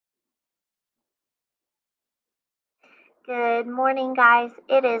Good morning, guys.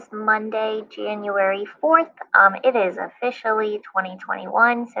 It is Monday, January 4th. It is officially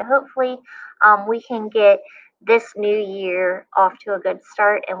 2021, so hopefully we can get this new year off to a good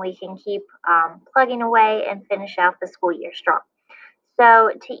start and we can keep plugging away and finish out the school year strong. So,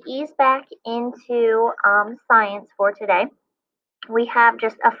 to ease back into science for today, we have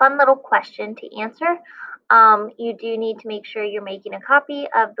just a fun little question to answer. You do need to make sure you're making a copy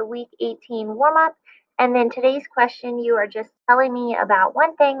of the week 18 warm up. And then today's question, you are just telling me about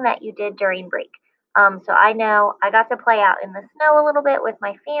one thing that you did during break. So I know I got to play out in the snow a little bit with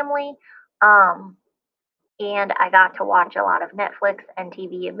my family, and I got to watch a lot of Netflix and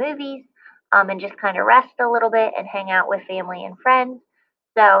TV and movies, and just kind of rest a little bit and hang out with family and friends.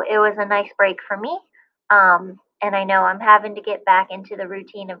 So it was a nice break for me. And I know I'm having to get back into the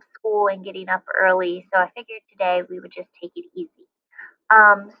routine of school and getting up early. So I figured today we would just take it easy.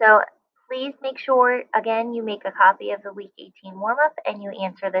 So please make sure, again, you make a copy of the week 18 warm up and you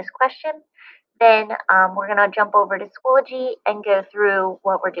answer this question. Then we're going to jump over to Schoology and go through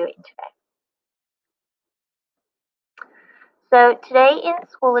what we're doing today. So today in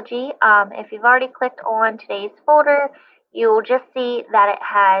Schoology, if you've already clicked on today's folder, you will just see that it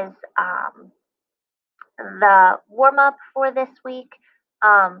has the warm up for this week.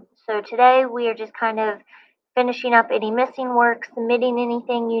 So today we are just kind of finishing up any missing work, submitting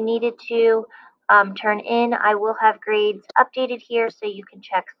anything you needed to turn in. I will have grades updated here so you can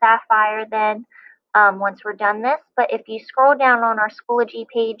check Sapphire then once we're done this. But if you scroll down on our Schoology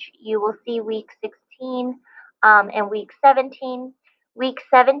page, you will see week 16 and week 17. Week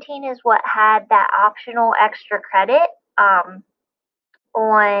 17 is what had that optional extra credit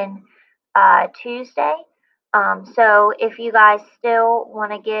on Tuesday. So if you guys still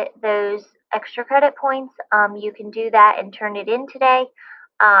want to get those extra credit points, you can do that and turn it in today.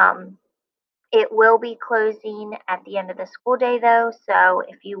 It will be closing at the end of the school day though, so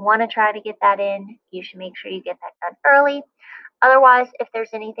if you want to try to get that in, you should make sure you get that done early. Otherwise, if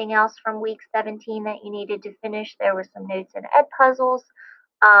there's anything else from week 17 that you needed to finish, there were some notes and ed puzzles,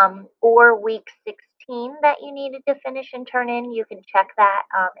 or week 16 that you needed to finish and turn in, you can check that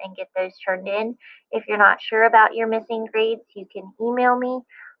and get those turned in. If you're not sure about your missing grades, you can email me.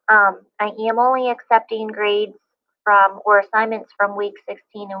 I am only accepting grades from or assignments from week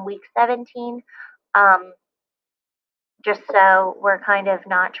 16 and week 17. Um, just so we're kind of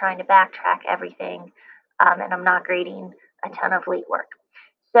not trying to backtrack everything, and I'm not grading a ton of late work.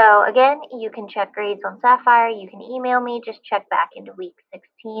 So again, you can check grades on Sapphire. You can email me. Just check back into week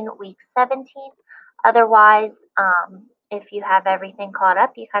 16, week 17. Otherwise, if you have everything caught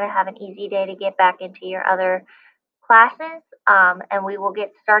up, you kind of have an easy day to get back into your other classes. And we will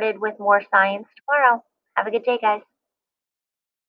get started with more science tomorrow. Have a good day, guys.